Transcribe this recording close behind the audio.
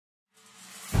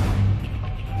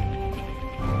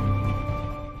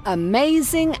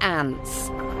Amazing ants.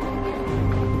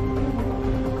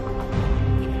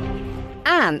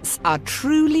 Ants are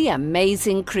truly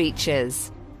amazing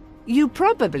creatures. You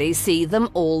probably see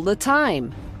them all the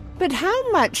time. But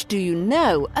how much do you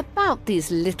know about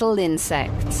these little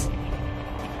insects?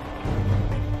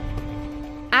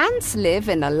 Ants live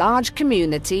in a large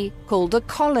community called a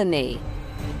colony.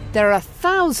 There are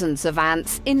thousands of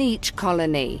ants in each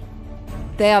colony.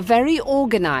 They are very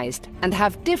organized and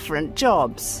have different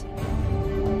jobs.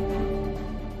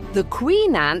 The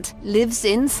queen ant lives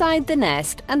inside the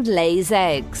nest and lays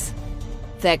eggs.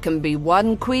 There can be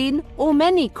one queen or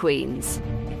many queens.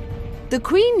 The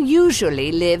queen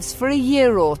usually lives for a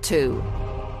year or two,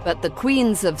 but the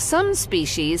queens of some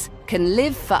species can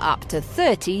live for up to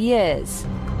 30 years.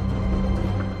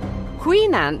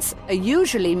 Queen ants are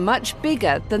usually much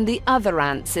bigger than the other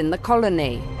ants in the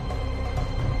colony.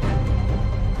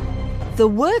 The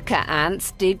worker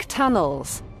ants dig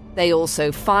tunnels. They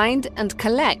also find and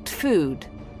collect food.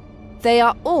 They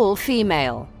are all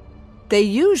female. They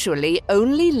usually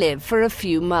only live for a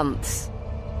few months.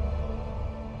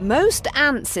 Most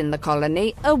ants in the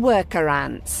colony are worker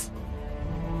ants.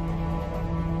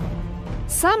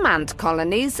 Some ant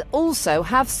colonies also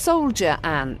have soldier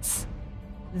ants.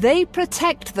 They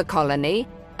protect the colony,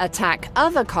 attack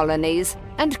other colonies,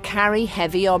 and carry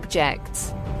heavy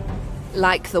objects.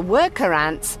 Like the worker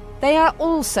ants, they are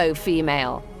also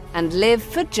female and live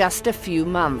for just a few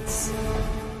months.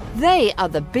 They are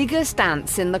the biggest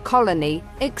ants in the colony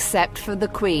except for the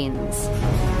queens.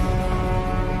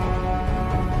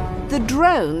 The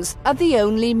drones are the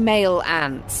only male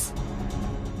ants.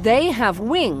 They have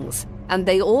wings and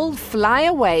they all fly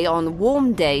away on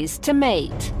warm days to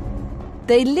mate.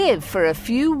 They live for a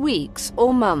few weeks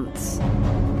or months.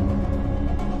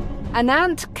 An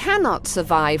ant cannot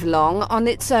survive long on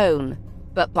its own,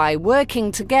 but by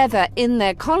working together in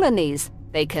their colonies,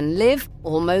 they can live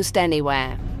almost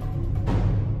anywhere.